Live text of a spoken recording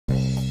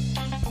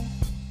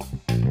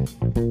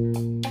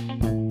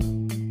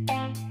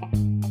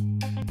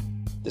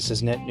This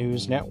is Net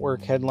News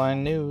Network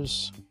Headline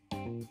News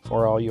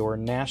for all your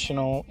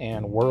national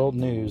and world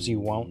news you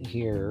won't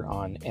hear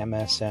on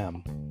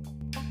MSM.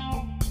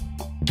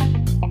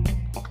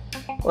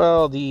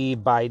 Well, the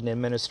Biden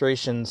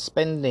administration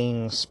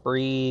spending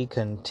spree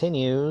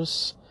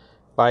continues.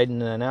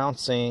 Biden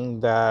announcing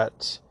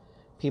that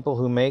people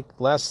who make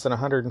less than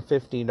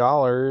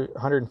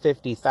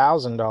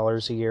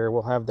 $150,000 a year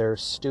will have their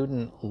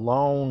student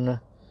loan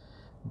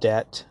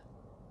debt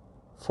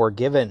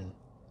forgiven.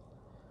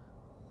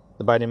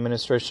 The Biden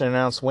administration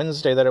announced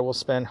Wednesday that it will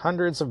spend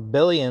hundreds of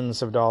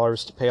billions of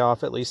dollars to pay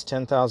off at least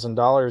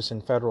 $10,000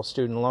 in federal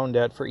student loan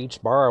debt for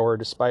each borrower,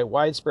 despite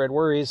widespread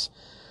worries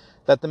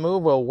that the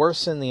move will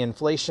worsen the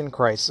inflation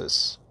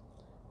crisis.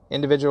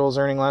 Individuals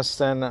earning less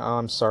than,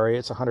 it's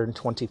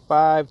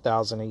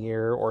 $125,000 a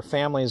year, or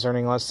families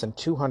earning less than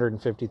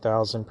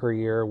 $250,000 per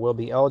year will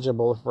be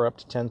eligible for up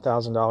to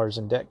 $10,000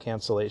 in debt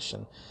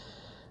cancellation,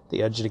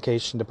 the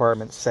Education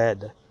Department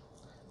said.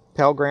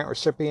 Pell Grant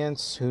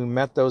recipients who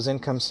met those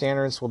income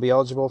standards will be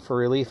eligible for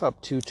relief up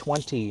to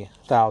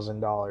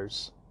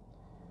 $20,000.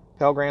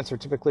 Pell Grants are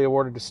typically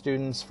awarded to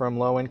students from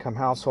low-income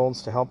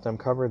households to help them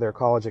cover their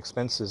college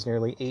expenses.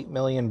 Nearly 8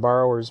 million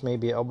borrowers may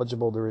be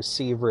eligible to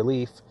receive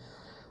relief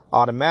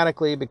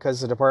automatically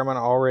because the department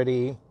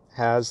already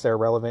has their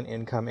relevant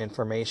income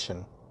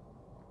information.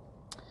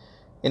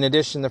 In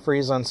addition, the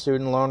freeze on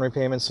student loan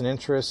repayments and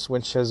interest,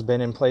 which has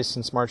been in place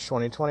since March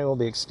 2020, will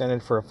be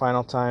extended for a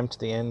final time to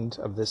the end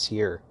of this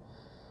year.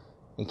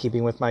 In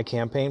keeping with my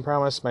campaign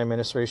promise, my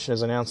administration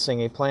is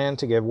announcing a plan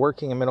to give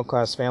working and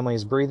middle-class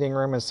families breathing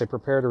room as they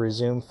prepare to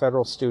resume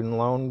federal student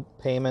loan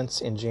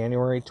payments in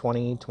January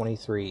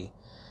 2023,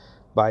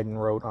 Biden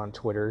wrote on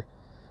Twitter.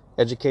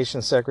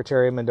 Education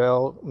Secretary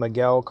Miguel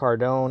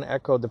Cardone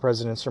echoed the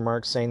president's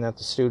remarks, saying that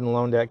the student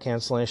loan debt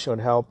cancellation would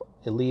help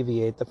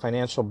alleviate the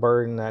financial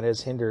burden that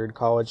has hindered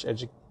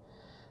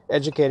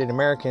college-educated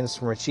Americans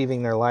from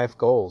achieving their life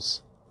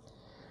goals.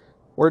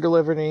 We're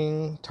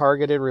delivering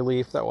targeted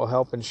relief that will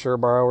help ensure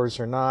borrowers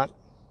are not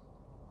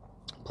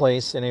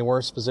placed in a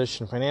worse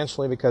position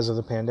financially because of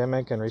the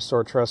pandemic and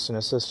restore trust in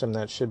a system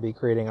that should be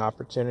creating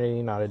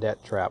opportunity, not a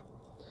debt trap.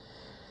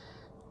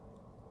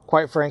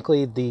 Quite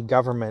frankly, the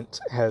government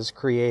has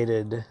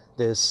created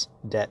this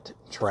debt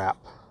trap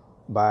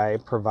by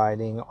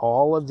providing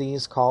all of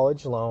these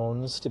college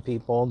loans to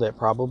people that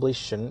probably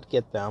shouldn't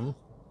get them,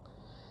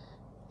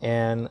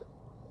 and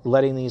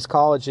letting these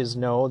colleges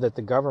know that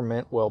the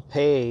government will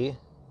pay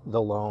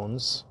the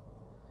loans.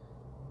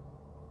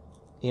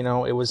 You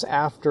know, it was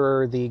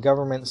after the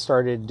government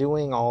started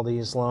doing all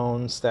these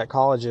loans that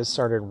colleges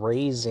started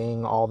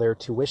raising all their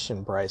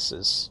tuition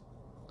prices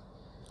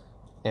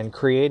and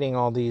creating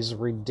all these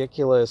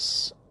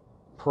ridiculous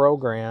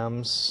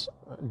programs,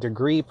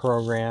 degree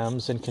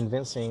programs, and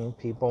convincing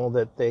people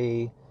that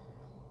they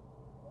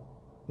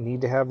need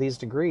to have these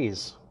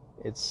degrees.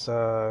 It's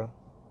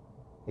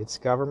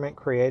government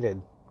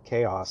created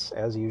chaos,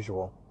 as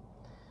usual.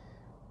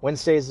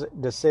 Wednesday's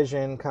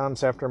decision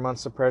comes after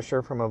months of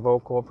pressure from a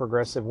vocal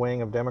progressive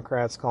wing of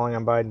Democrats calling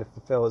on Biden to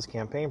fulfill his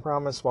campaign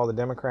promise, while the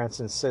Democrats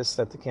insist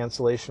that the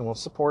cancellation will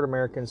support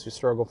Americans who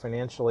struggle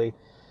financially.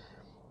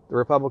 The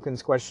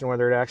Republicans question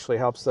whether it actually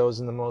helps those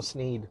in the most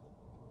need.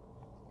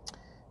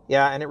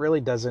 Yeah, and it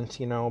really doesn't,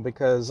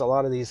 because a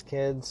lot of these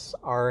kids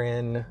are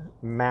in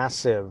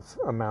massive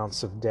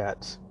amounts of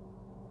debt.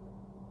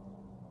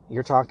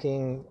 You're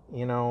talking,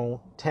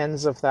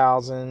 tens of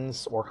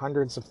thousands or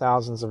hundreds of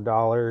thousands of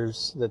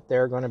dollars that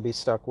they're going to be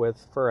stuck with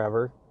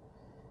forever.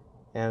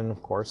 And,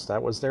 of course,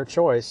 that was their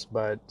choice.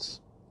 But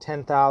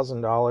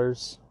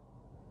 $10,000,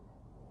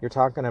 you're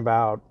talking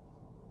about,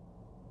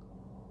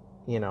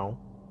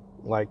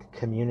 like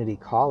community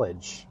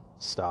college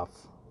stuff,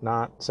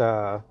 not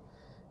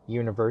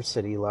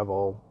university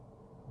level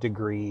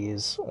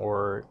degrees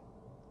or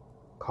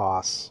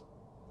costs.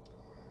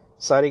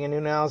 Citing a new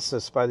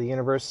analysis by the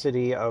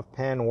University of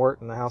Penn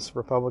Wharton, the House of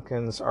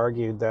Republicans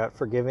argued that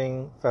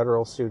forgiving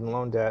federal student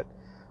loan debt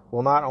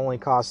will not only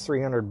cost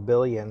 $300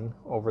 billion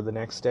over the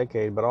next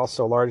decade, but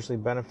also largely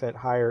benefit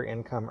higher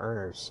income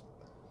earners.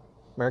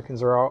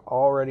 Americans are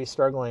already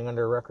struggling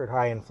under record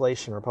high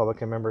inflation,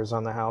 Republican members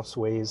on the House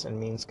Ways and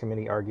Means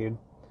Committee argued.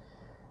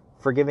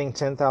 Forgiving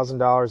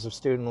 $10,000 of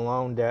student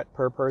loan debt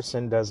per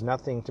person does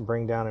nothing to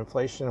bring down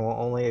inflation and will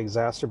only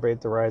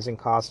exacerbate the rising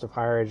cost of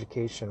higher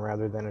education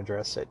rather than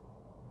address it.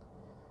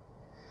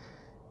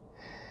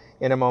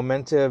 In a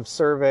Momentive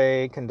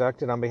survey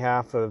conducted on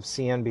behalf of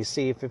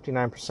CNBC,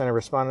 59% of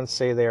respondents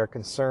say they are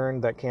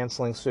concerned that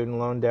canceling student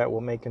loan debt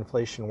will make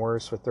inflation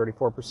worse, with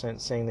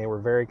 34% saying they were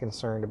very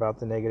concerned about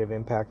the negative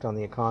impact on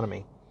the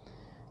economy.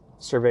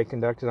 A survey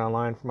conducted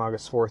online from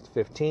August 4th to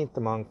 15th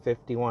among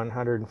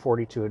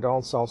 5,142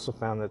 adults also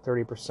found that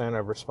 30%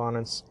 of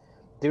respondents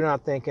do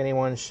not think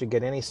anyone should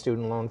get any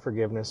student loan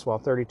forgiveness,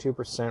 while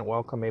 32%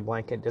 welcome a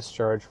blanket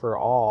discharge for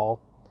all,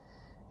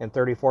 and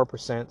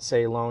 34%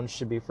 say loans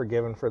should be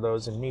forgiven for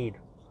those in need.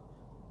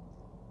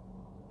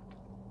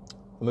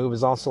 The move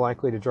is also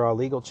likely to draw a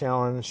legal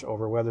challenge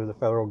over whether the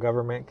federal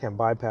government can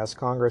bypass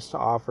Congress to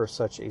offer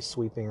such a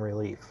sweeping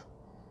relief.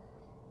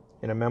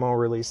 In a memo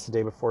released the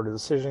day before the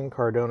decision,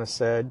 Cardona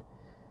said,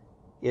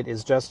 "It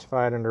is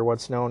justified under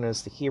what's known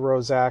as the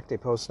HEROES Act, a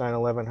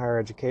post-9/11 higher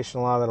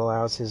education law that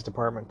allows his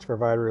department to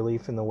provide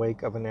relief in the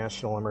wake of a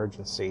national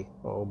emergency."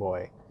 Oh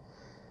boy.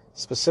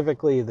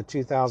 Specifically, the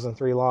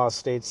 2003 law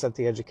states that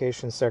the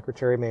Education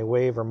Secretary may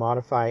waive or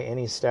modify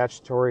any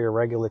statutory or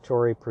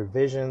regulatory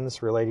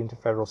provisions relating to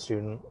federal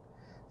student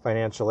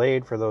financial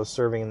aid for those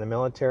serving in the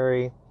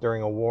military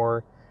during a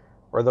war,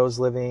 or those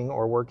living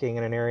or working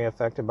in an area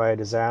affected by a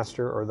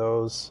disaster, or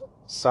those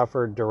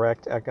suffered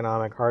direct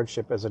economic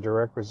hardship as a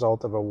direct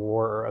result of a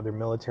war or other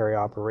military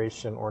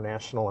operation or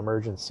national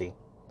emergency.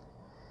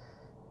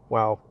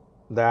 Well,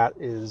 that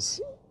is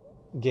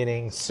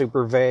getting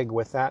super vague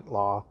with that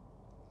law.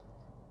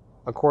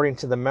 According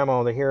to the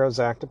memo, the HEROES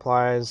Act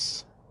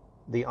applies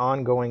the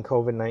ongoing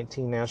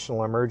COVID-19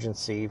 national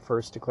emergency,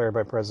 first declared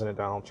by President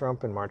Donald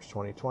Trump in March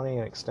 2020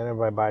 and extended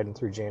by Biden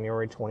through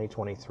January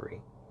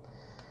 2023.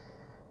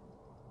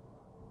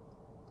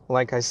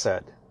 Like I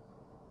said,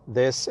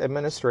 this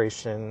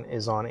administration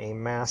is on a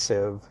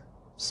massive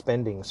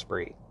spending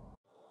spree.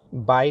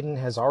 Biden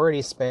has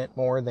already spent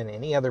more than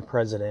any other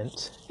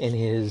president in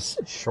his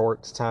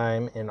short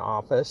time in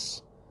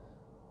office,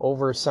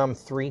 over some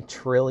 $3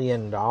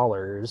 trillion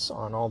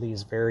on all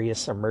these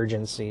various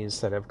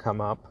emergencies that have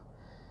come up.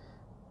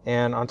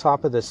 And on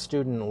top of the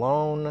student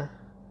loan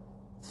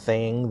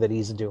thing that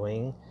he's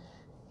doing,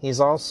 he's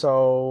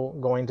also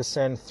going to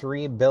send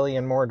 $3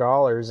 billion more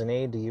in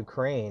aid to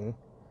Ukraine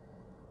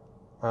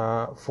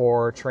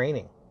for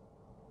training.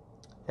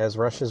 As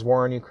Russia's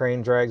war in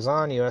Ukraine drags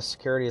on, U.S.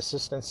 security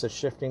assistance is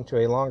shifting to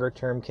a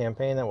longer-term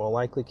campaign that will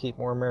likely keep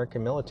more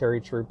American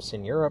military troops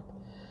in Europe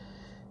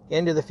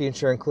into the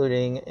future,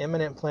 including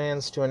imminent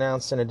plans to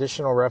announce an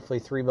additional roughly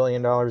 $3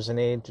 billion in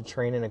aid to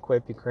train and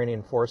equip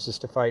Ukrainian forces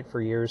to fight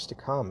for years to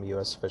come,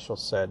 U.S.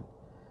 officials said.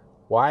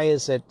 Why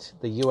is it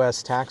the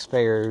U.S.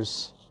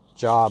 taxpayers'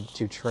 job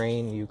to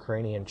train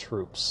Ukrainian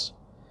troops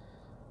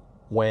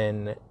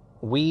when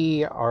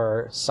we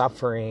are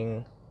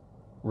suffering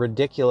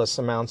ridiculous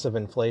amounts of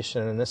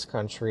inflation in this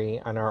country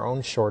and our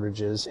own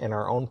shortages and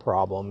our own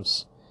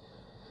problems?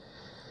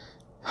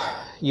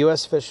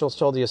 U.S. officials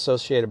told the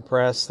Associated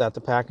Press that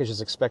the package is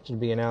expected to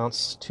be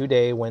announced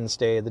today,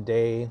 Wednesday, the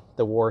day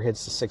the war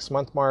hits the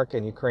 6-month mark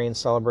and Ukraine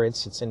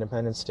celebrates its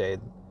Independence Day.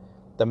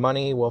 The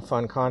money will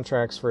fund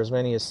contracts for as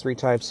many as 3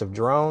 types of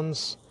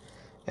drones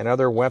and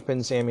other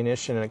weapons,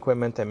 ammunition, and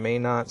equipment that may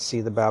not see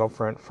the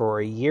battlefront for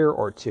a year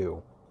or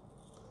two.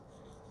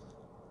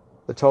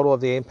 The total of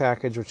the aid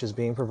package, which is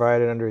being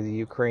provided under the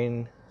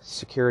Ukraine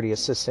Security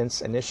Assistance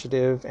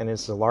Initiative and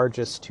is the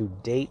largest to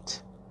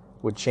date,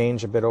 would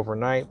change a bit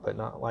overnight, but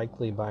not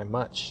likely by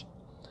much.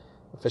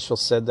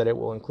 Officials said that it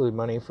will include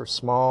money for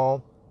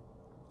small,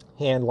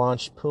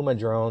 hand-launched Puma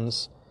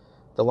drones,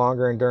 the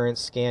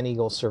longer-endurance Scan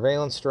Eagle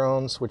surveillance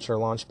drones, which are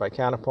launched by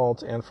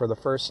Catapult, and for the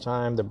first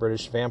time, the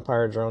British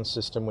Vampire drone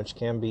system, which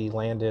can be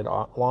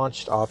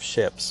launched off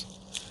ships.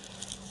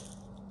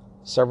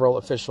 Several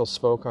officials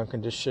spoke on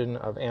condition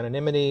of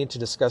anonymity to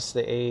discuss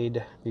the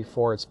aid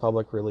before its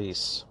public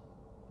release.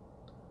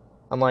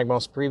 Unlike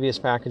most previous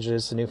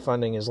packages, the new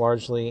funding is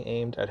largely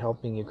aimed at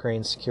helping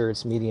Ukraine secure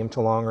its medium to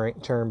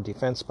long-term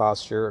defense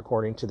posture,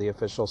 according to the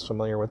officials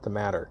familiar with the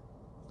matter.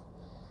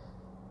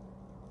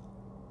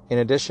 In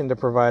addition to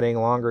providing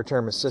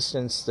longer-term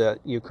assistance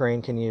that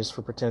Ukraine can use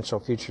for potential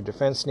future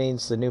defense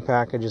needs, the new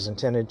package is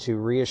intended to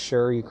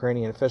reassure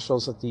Ukrainian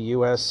officials that the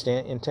U.S.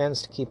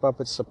 intends to keep up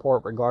its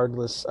support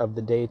regardless of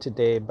the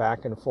day-to-day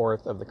back and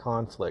forth of the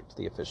conflict,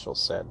 the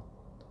officials said.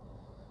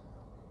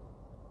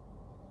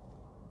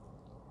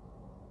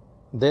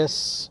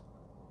 This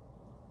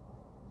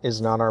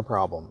is not our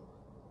problem,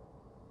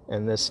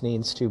 and this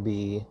needs to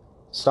be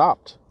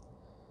stopped.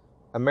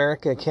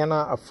 America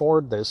cannot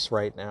afford this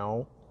right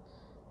now,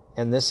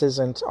 and this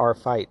isn't our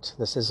fight.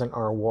 This isn't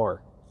our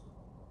war.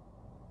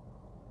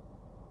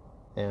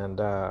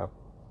 And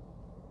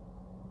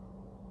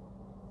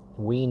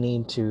we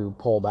need to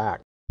pull back.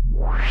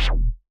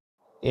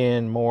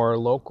 In more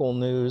local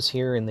news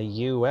here in the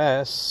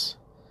U.S.,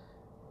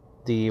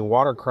 the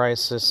water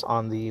crisis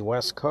on the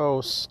West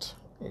Coast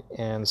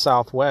and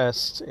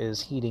Southwest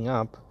is heating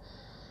up.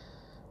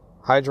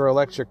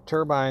 Hydroelectric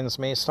turbines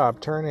may stop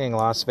turning.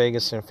 Las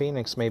Vegas and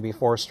Phoenix may be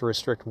forced to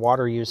restrict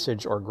water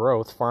usage or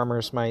growth.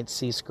 Farmers might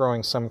cease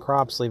growing some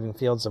crops, leaving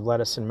fields of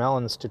lettuce and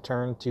melons to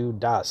turn to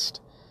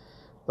dust.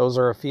 Those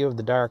are a few of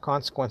the dire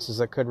consequences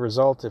that could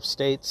result if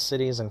states,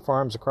 cities, and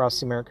farms across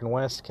the American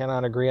West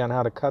cannot agree on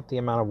how to cut the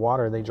amount of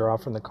water they draw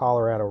from the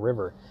Colorado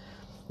River.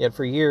 Yet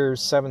for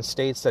years, 7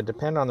 states that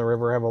depend on the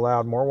river have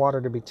allowed more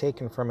water to be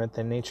taken from it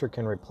than nature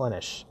can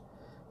replenish.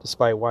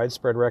 Despite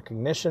widespread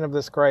recognition of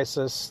this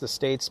crisis, the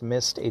states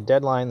missed a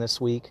deadline this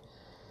week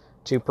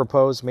to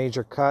propose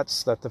major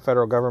cuts that the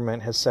federal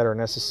government has said are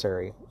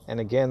necessary. And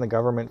again, the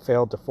government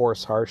failed to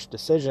force harsh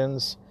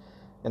decisions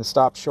and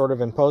stopped short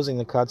of imposing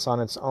the cuts on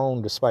its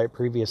own despite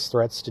previous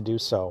threats to do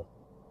so.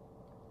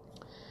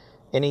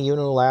 Any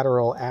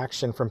unilateral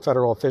action from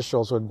federal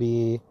officials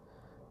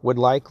would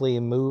likely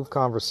move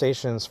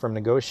conversations from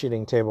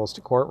negotiating tables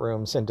to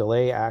courtrooms and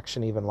delay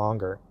action even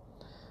longer.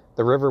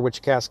 The river,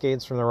 which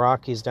cascades from the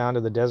Rockies down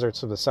to the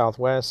deserts of the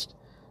Southwest,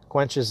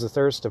 quenches the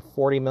thirst of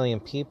 40 million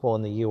people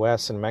in the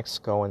U.S. and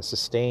Mexico and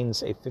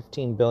sustains a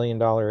 $15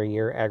 billion a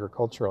year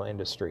agricultural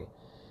industry.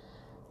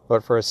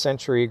 But for a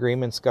century,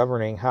 agreements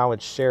governing how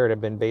it's shared have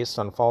been based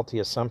on faulty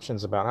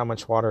assumptions about how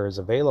much water is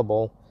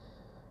available.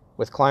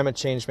 With climate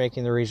change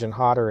making the region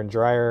hotter and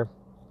drier,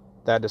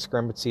 that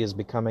discrepancy is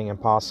becoming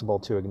impossible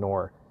to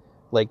ignore.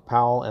 Lake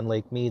Powell and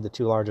Lake Mead, the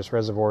two largest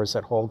reservoirs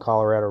that hold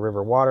Colorado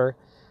River water,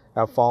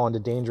 have fallen to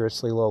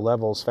dangerously low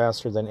levels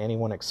faster than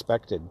anyone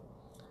expected.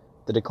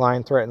 The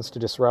decline threatens to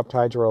disrupt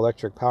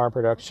hydroelectric power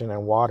production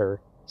and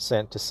water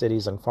sent to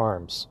cities and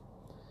farms.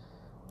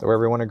 Though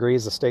everyone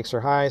agrees the stakes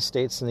are high,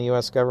 states and the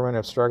U.S. government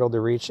have struggled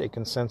to reach a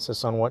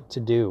consensus on what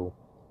to do.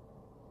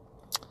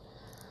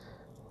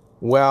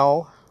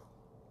 Well,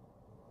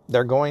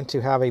 they're going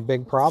to have a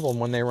big problem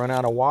when they run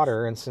out of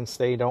water, and since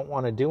they don't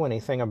want to do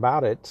anything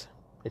about it,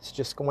 it's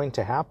just going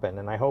to happen,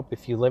 and I hope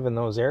if you live in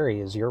those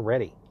areas, you're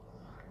ready.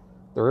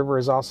 The river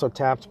is also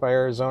tapped by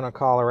Arizona,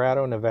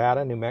 Colorado,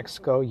 Nevada, New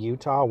Mexico,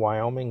 Utah,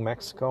 Wyoming,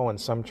 Mexico, and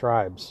some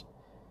tribes,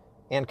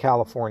 and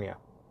California.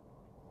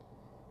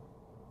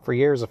 For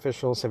years,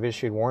 officials have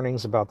issued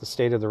warnings about the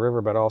state of the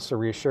river, but also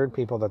reassured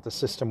people that the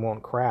system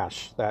won't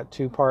crash. That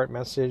two-part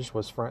message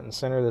was front and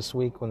center this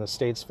week when the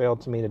states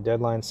failed to meet a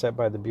deadline set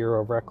by the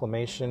Bureau of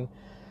Reclamation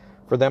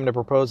for them to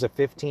propose a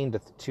 15 to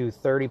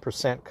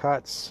 30%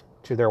 cuts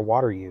to their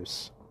water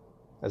use.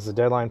 As the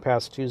deadline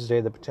passed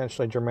Tuesday, the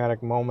potentially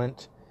dramatic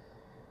moment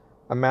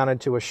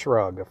amounted to a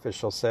shrug,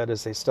 officials said,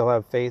 as they still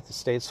have faith the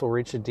states will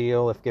reach a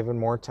deal if given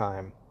more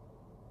time.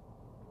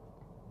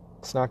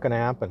 It's not going to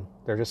happen.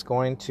 They're just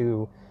going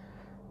to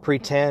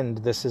pretend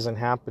this isn't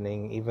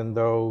happening, even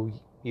though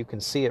you can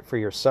see it for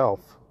yourself.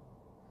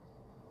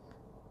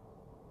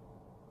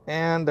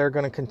 And they're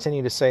going to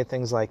continue to say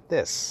things like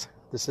this.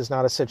 This is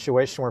not a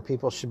situation where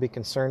people should be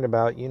concerned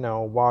about,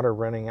 water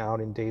running out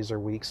in days or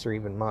weeks or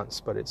even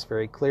months, but it's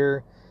very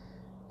clear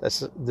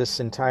that this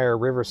entire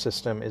river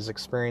system is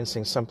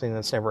experiencing something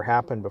that's never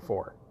happened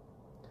before,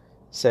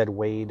 said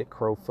Wade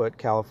Crowfoot,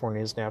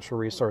 California's Natural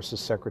Resources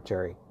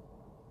Secretary.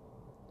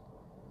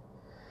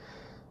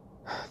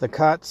 The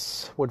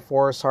cuts would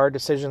force hard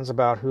decisions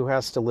about who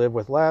has to live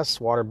with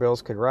less. Water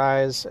bills could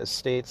rise as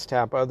states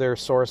tap other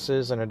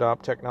sources and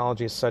adopt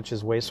technologies such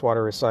as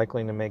wastewater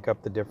recycling to make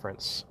up the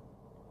difference.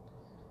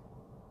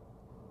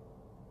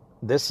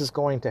 This is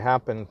going to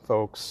happen,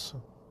 folks,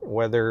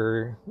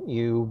 whether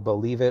you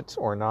believe it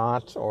or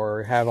not,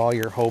 or have all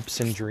your hopes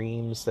and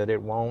dreams that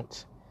it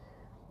won't.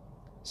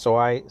 So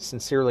I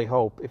sincerely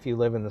hope if you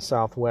live in the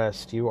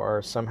Southwest, you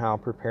are somehow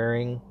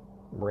preparing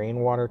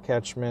rainwater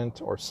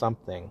catchment or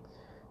something,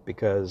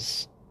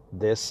 because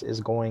this is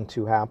going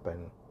to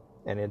happen,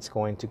 and it's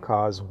going to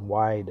cause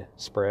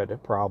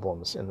widespread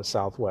problems in the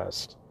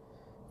Southwest.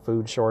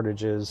 Food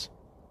shortages,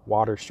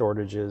 water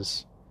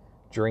shortages,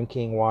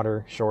 drinking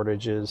water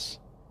shortages,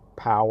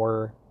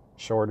 power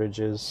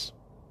shortages,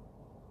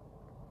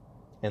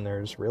 and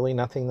there's really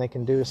nothing they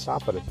can do to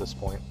stop it at this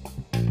point.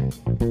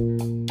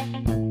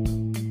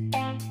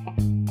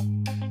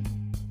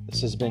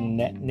 This has been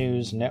Net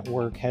News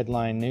Network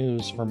Headline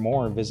News. For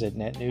more, visit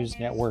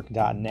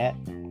netnewsnetwork.net.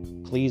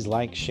 Please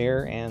like,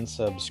 share, and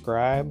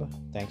subscribe.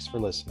 Thanks for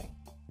listening.